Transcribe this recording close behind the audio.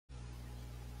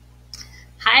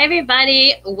Hi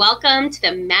everybody, welcome to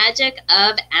the Magic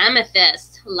of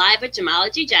Amethyst, live with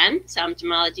Gemology Jen. So I'm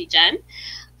Gemology Jen.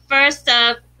 First,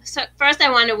 I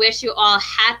want to wish you all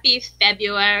happy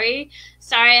February.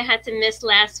 Sorry I had to miss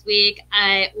last week.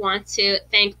 I want to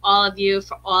thank all of you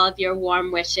for all of your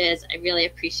warm wishes. I really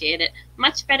appreciate it.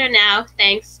 Much better now,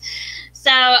 thanks.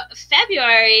 So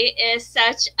February is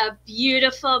such a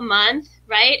beautiful month,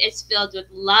 right? It's filled with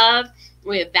love.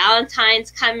 We have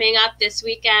Valentine's coming up this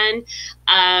weekend.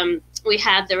 We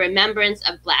have the remembrance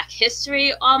of Black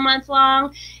history all month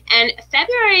long. And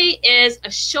February is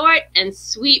a short and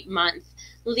sweet month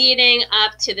leading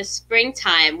up to the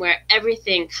springtime where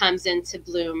everything comes into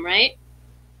bloom, right?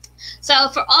 So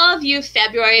for all of you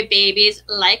February babies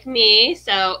like me,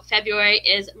 so February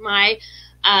is my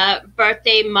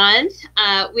birthday month,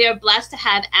 we are blessed to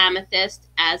have Amethyst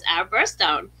as our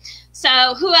birthstone.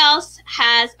 So who else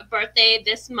has a birthday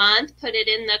this month? Put it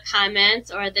in the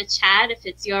comments or the chat if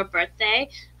it's your birthday.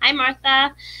 Hi,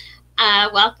 Martha.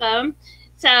 Welcome.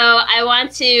 So I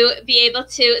want to be able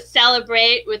to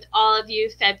celebrate with all of you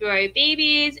February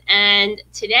babies. And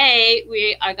today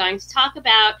we are going to talk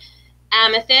about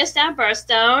Amethyst, our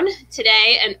birthstone,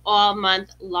 today and all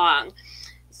month long.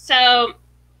 So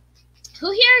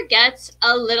who here gets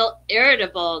a little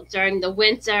irritable during the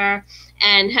winter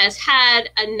and has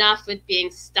had enough with being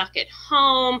stuck at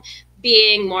home,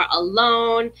 being more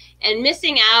alone, and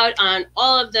missing out on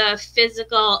all of the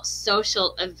physical,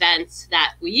 social events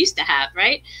that we used to have,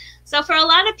 right? So for a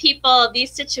lot of people,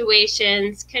 these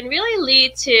situations can really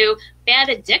lead to bad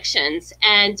addictions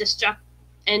and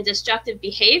destructive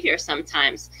behavior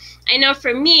sometimes. I know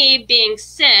for me, being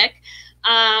sick,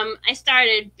 I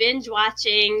started binge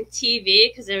watching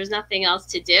TV because there was nothing else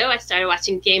to do. I started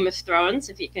watching Game of Thrones,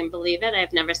 if you can believe it.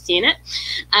 I've never seen it.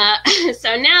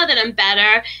 So now that I'm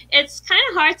better, it's kind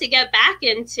of hard to get back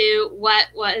into what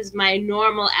was my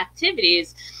normal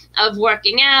activities of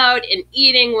working out and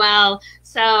eating well.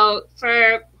 So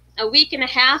for a week and a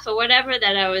half or whatever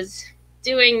that I was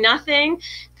doing nothing,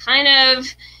 kind of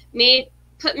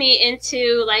put me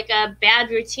into like a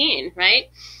bad routine, right?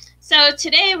 So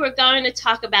today we're going to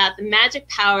talk about the magic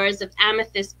powers of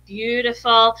Amethyst's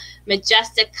beautiful,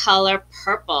 majestic color,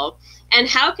 purple, and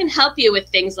how it can help you with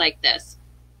things like this.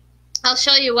 I'll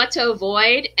show you what to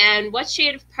avoid and what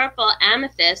shade of purple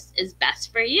amethyst is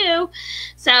best for you.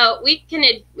 So we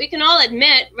can all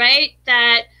admit, right,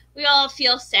 that we all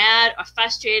feel sad or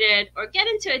frustrated or get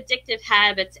into addictive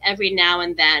habits every now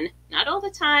and then. Not all the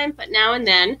time, but now and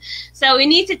then. So we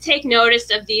need to take notice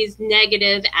of these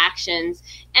negative actions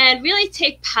and really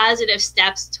take positive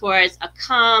steps towards a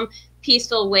calm,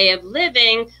 peaceful way of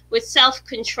living with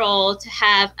self-control to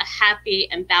have a happy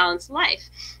and balanced life,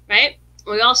 right?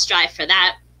 We all strive for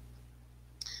that.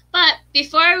 But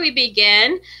before we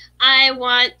begin, I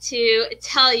want to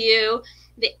tell you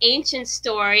the ancient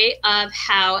story of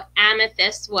how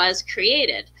amethyst was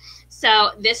created.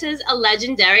 So this is a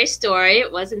legendary story.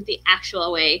 It wasn't the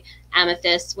actual way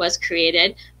amethyst was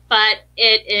created, but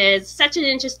it is such an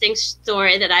interesting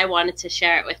story that I wanted to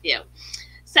share it with you.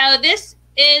 So this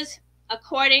is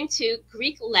according to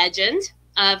Greek legend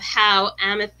of how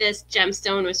amethyst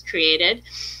gemstone was created.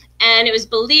 And it was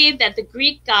believed that the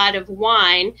Greek god of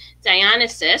wine,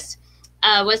 Dionysus,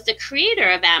 was the creator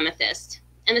of amethyst.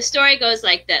 And the story goes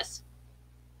like this.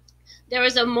 There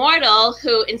was a mortal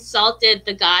who insulted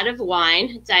the god of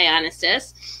wine,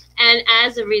 Dionysus, and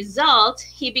as a result,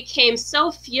 he became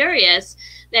so furious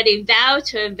that he vowed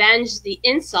to avenge the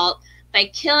insult by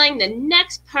killing the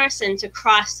next person to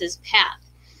cross his path.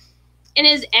 In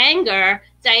his anger,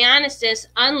 Dionysus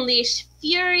unleashed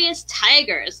furious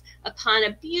tigers upon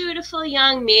a beautiful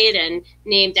young maiden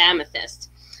named Amethyst.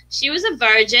 She was a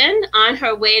virgin on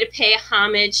her way to pay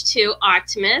homage to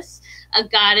Artemis, a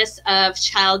goddess of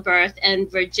childbirth and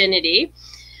virginity.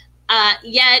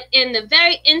 Yet in the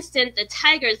very instant the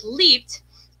tigers leaped,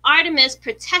 Artemis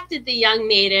protected the young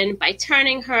maiden by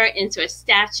turning her into a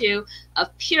statue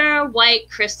of pure white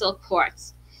crystal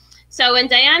quartz. So when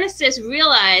Dionysus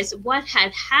realized what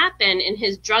had happened in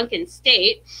his drunken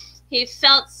state, he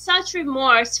felt such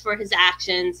remorse for his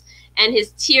actions, and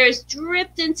his tears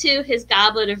dripped into his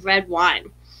goblet of red wine.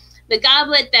 The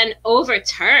goblet then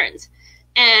overturned,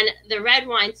 and the red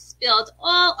wine spilled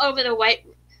all over the white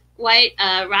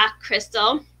rock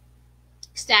crystal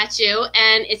statue,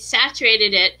 and it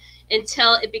saturated it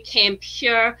until it became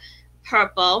pure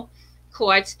purple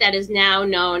quartz that is now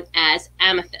known as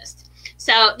amethyst.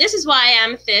 So this is why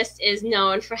amethyst is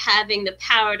known for having the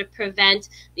power to prevent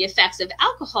the effects of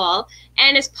alcohol,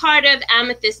 and is part of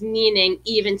amethyst meaning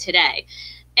even today.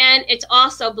 And it's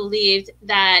also believed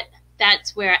that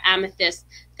that's where amethyst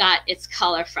got its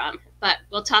color from. But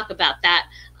we'll talk about that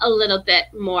a little bit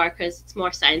more because it's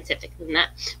more scientific than that.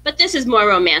 But this is more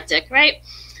romantic, right?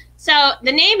 So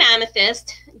the name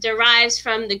amethyst derives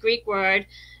from the Greek word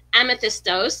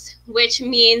amethystos, which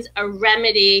means a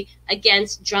remedy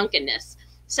against drunkenness.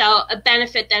 So a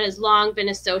benefit that has long been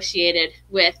associated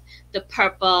with the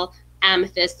purple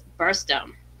amethyst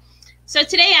birthstone. So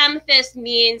today amethyst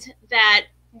means that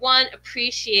one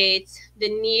appreciates the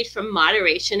need for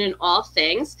moderation in all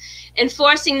things,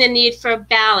 enforcing the need for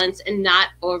balance and not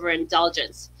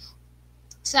overindulgence.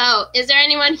 So is there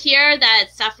anyone here that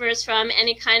suffers from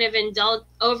any kind of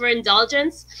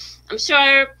overindulgence? I'm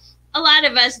sure a lot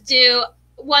of us do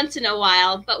once in a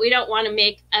while, but we don't want to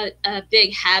make a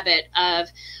big habit of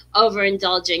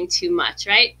overindulging too much,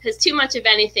 right? Because too much of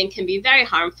anything can be very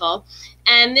harmful.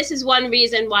 And this is one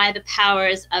reason why the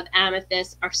powers of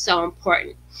amethyst are so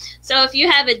important. So if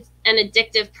you have an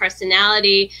addictive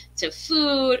personality to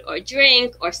food or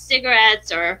drink or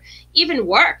cigarettes or even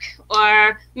work,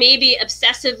 or maybe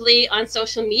obsessively on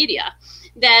social media,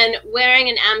 then wearing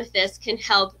an amethyst can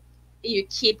help you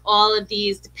keep all of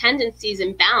these dependencies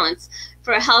in balance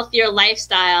for a healthier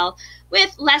lifestyle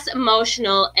with less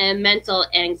emotional and mental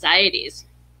anxieties.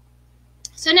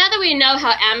 So now that we know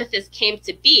how amethyst came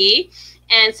to be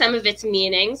and some of its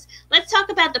meanings, let's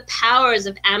talk about the powers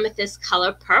of amethyst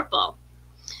color purple.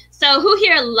 So who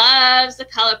here loves the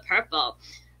color purple?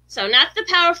 So not the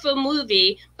powerful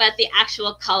movie, but the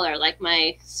actual color, like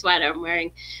my sweater. I'm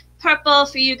wearing purple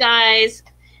for you guys.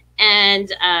 And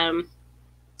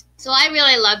so I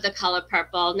really love the color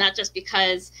purple, not just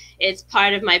because it's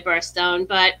part of my birthstone,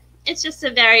 but it's just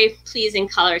a very pleasing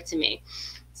color to me.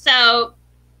 So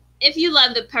if you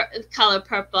love the color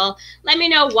purple, let me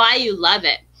know why you love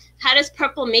it. How does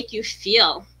purple make you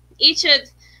feel?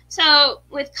 So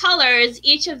with colors,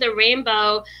 each of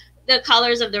the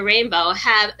colors of the rainbow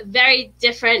have very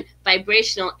different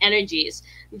vibrational energies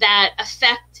that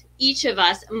affect each of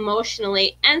us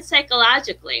emotionally and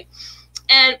psychologically.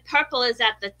 And purple is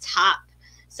at the top,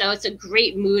 so it's a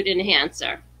great mood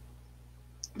enhancer.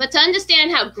 But to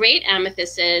understand how great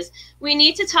amethyst is, we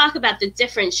need to talk about the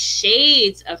different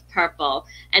shades of purple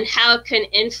and how it can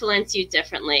influence you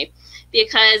differently,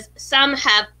 because some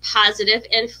have positive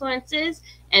influences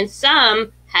and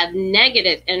some have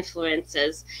negative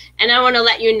influences. And I want to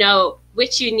let you know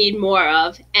which you need more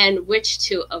of and which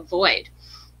to avoid.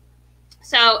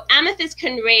 So amethyst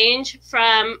can range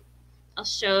from, I'll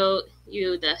show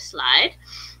you the slide.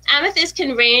 Amethyst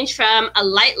can range from a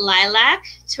light lilac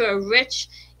to a rich,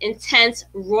 intense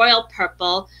royal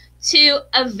purple to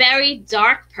a very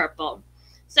dark purple.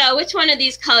 So which one of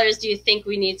these colors do you think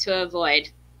we need to avoid?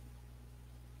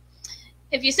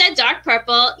 If you said dark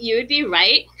purple, you would be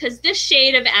right, because this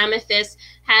shade of amethyst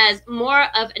has more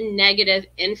of a negative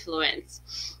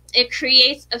influence. It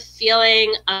creates a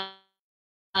feeling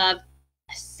of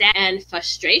sadness and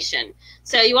frustration.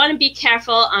 So you want to be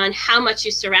careful on how much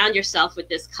you surround yourself with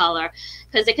this color,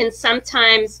 because it can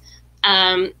sometimes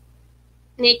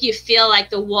make you feel like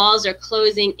the walls are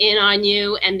closing in on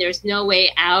you and there's no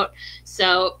way out.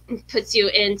 So it puts you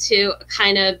into a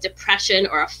kind of depression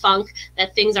or a funk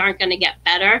that things aren't going to get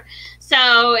better.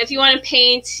 So if you want to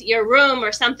paint your room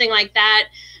or something like that,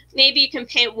 maybe you can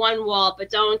paint one wall,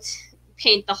 but don't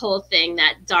paint the whole thing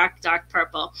that dark, dark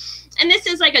purple. And this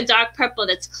is like a dark purple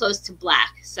that's close to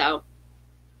black. So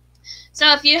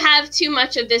if you have too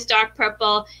much of this dark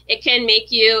purple, it can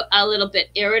make you a little bit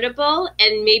irritable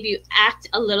and maybe you act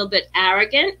a little bit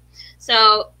arrogant.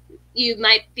 So you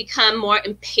might become more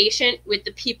impatient with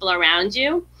the people around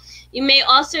you. You may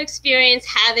also experience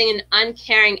having an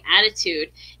uncaring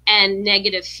attitude and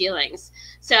negative feelings.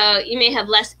 So you may have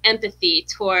less empathy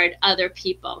toward other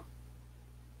people.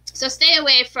 So stay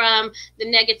away from the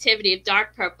negativity of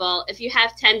dark purple if you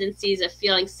have tendencies of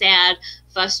feeling sad,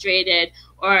 frustrated,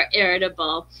 or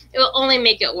irritable. It will only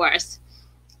make it worse.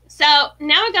 So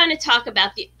now we're going to talk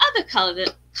about the other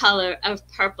color of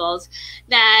purples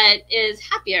that is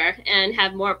happier and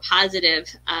have more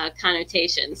positive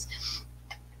connotations.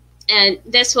 And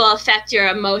this will affect your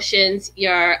emotions,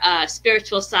 your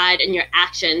spiritual side, and your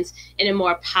actions in a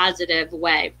more positive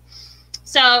way.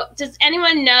 So does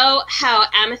anyone know how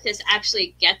amethyst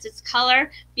actually gets its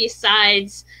color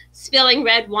besides spilling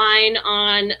red wine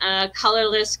on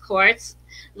colorless quartz,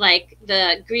 like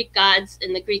the Greek gods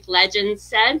and the Greek legends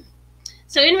said?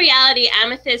 So in reality,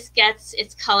 amethyst gets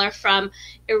its color from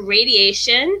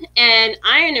irradiation and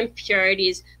iron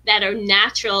impurities that are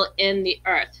natural in the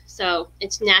earth. So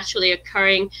it's naturally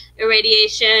occurring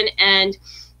irradiation, and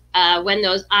when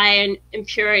those iron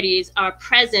impurities are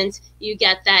present, you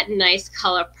get that nice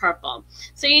color purple.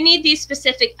 So you need these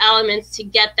specific elements to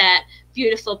get that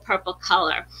beautiful purple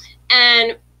color.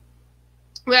 And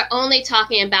we're only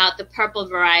talking about the purple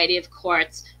variety of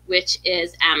quartz, which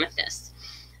is amethyst.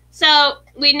 So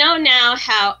we know now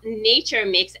how nature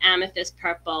makes amethyst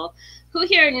purple. Who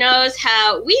here knows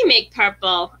how we make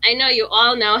purple? I know you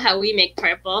all know how we make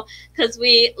purple because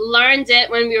we learned it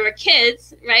when we were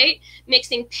kids, right?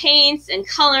 Mixing paints and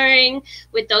coloring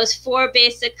with those 4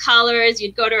 basic colors.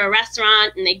 You'd go to a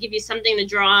restaurant and they give you something to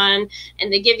draw on,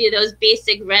 and they give you those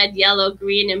basic red, yellow,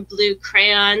 green, and blue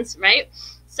crayons, right?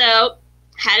 So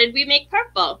how did we make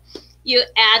purple? You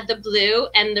add the blue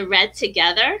and the red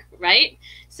together, right?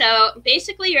 So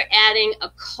basically you're adding a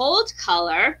cold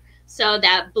color, so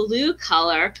that blue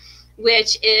color,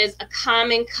 which is a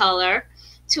calming color,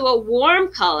 to a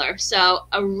warm color, so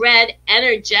a red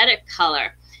energetic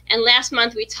color. And last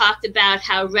month we talked about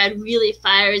how red really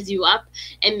fires you up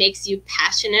and makes you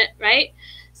passionate, right?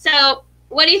 So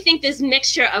what do you think this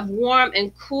mixture of warm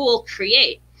and cool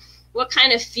create? What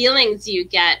kind of feelings do you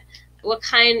get? What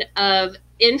kind of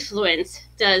influence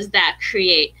does that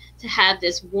create to have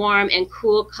this warm and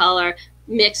cool color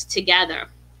mixed together?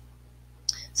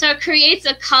 So it creates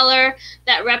a color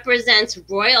that represents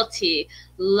royalty,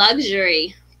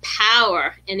 luxury,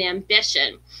 power, and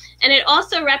ambition. And it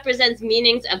also represents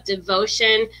meanings of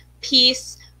devotion,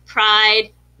 peace,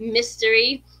 pride,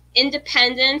 mystery,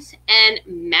 independence, and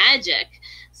magic.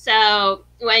 So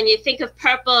when you think of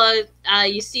purple,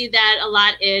 you see that a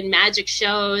lot in magic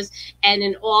shows and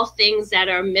in all things that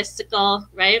are mystical,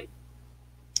 right?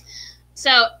 So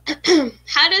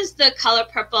how does the color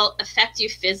purple affect you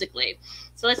physically?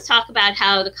 So let's talk about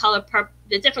how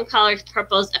the different colors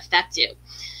purples affect you.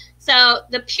 So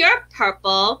the pure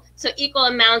purple, so equal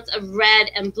amounts of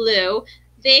red and blue,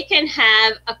 they can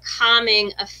have a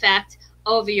calming effect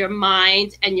over your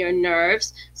mind and your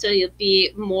nerves. So you'll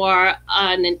be more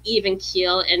on an even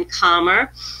keel and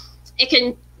calmer. It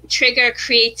can trigger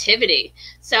creativity.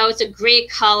 So it's a great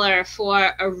color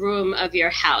for a room of your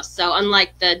house. So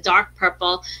unlike the dark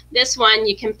purple, this one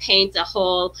you can paint a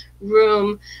whole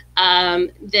room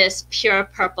this pure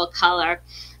purple color,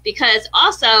 because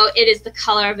also it is the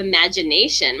color of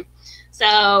imagination.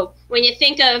 So when you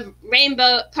think of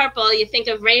rainbow purple, you think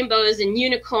of rainbows and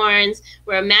unicorns,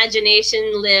 where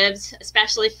imagination lives,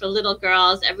 especially for little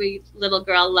girls. Every little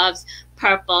girl loves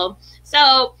purple.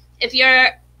 So if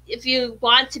you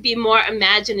want to be more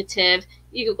imaginative,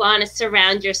 you want to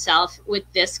surround yourself with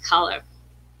this color.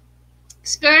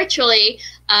 Spiritually,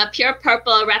 pure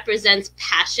purple represents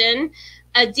passion,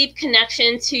 a deep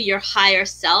connection to your higher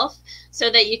self so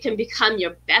that you can become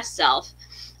your best self.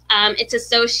 It's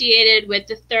associated with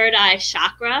the third eye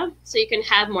chakra, so you can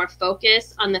have more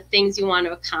focus on the things you want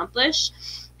to accomplish.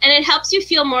 And it helps you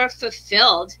feel more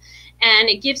fulfilled, and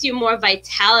it gives you more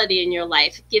vitality in your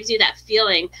life. It gives you that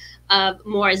feeling of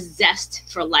more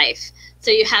zest for life.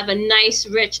 So you have a nice,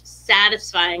 rich,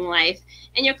 satisfying life,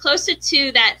 and you're closer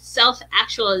to that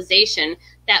self-actualization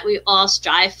that we all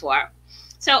strive for.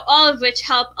 So all of which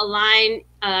help align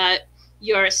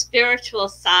your spiritual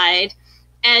side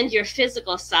and your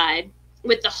physical side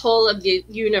with the whole of the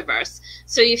universe.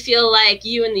 So you feel like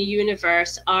you and the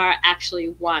universe are actually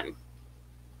one.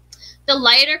 The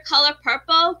lighter color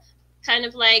purple, kind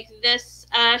of like this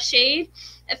shade,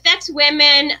 affects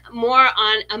women more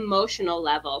on emotional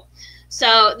level.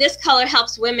 So this color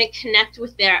helps women connect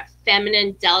with their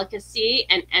feminine delicacy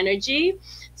and energy.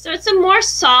 So it's a more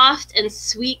soft and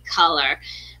sweet color.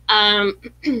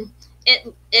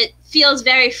 It feels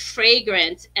very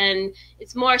fragrant, and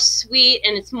it's more sweet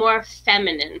and it's more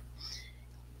feminine.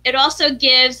 It also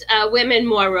gives women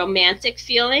more romantic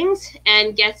feelings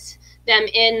and gets them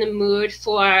in the mood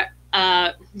for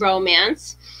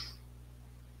romance.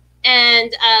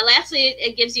 And lastly,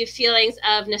 it gives you feelings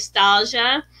of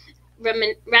nostalgia,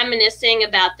 reminiscing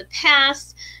about the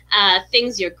past,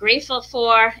 things you're grateful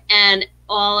for, and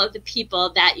all of the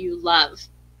people that you love.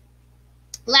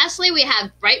 Lastly, we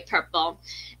have bright purple,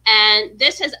 and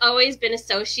this has always been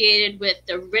associated with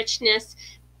the richness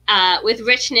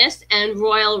and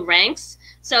royal ranks.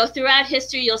 So throughout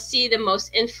history, you'll see the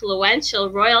most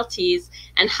influential royalties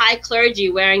and high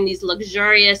clergy wearing these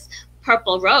luxurious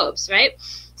purple robes, right?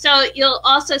 So you'll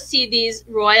also see these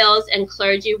royals and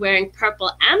clergy wearing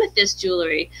purple amethyst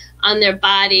jewelry on their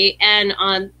body and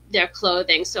on their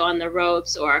clothing, so on their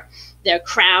robes or their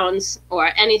crowns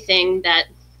or anything that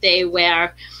they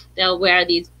wear. They'll wear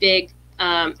these big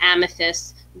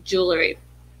amethyst jewelry.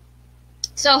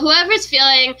 So whoever's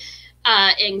feeling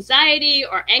anxiety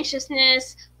or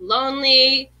anxiousness,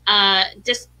 lonely,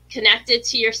 connected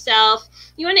to yourself.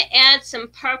 You want to add some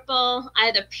purple,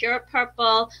 either pure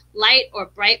purple, light or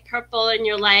bright purple in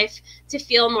your life to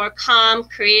feel more calm,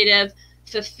 creative,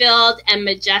 fulfilled, and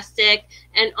majestic,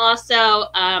 and also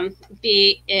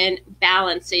be in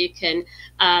balance so you can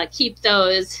keep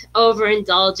those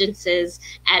overindulgences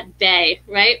at bay,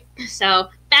 right? So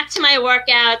back to my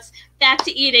workouts, back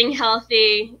to eating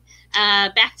healthy,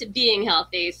 back to being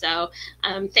healthy. So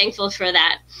I'm thankful for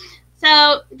that.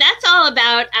 So that's all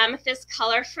about amethyst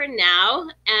color for now.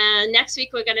 And next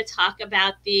week, we're going to talk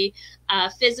about the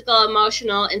physical,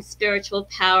 emotional, and spiritual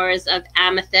powers of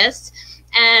amethyst.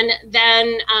 And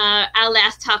then our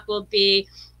last talk will be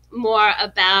more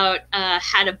about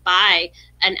how to buy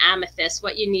an amethyst,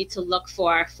 what you need to look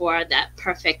for that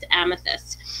perfect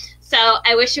amethyst. So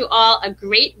I wish you all a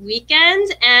great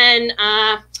weekend. And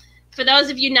for those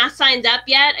of you not signed up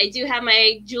yet, I do have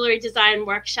my jewelry design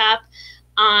workshop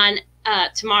on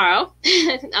tomorrow,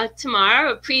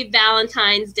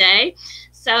 pre-Valentine's Day.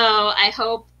 So I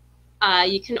hope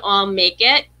you can all make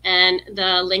it, and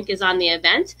the link is on the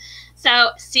event.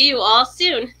 So see you all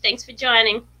soon. Thanks for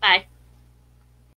joining. Bye.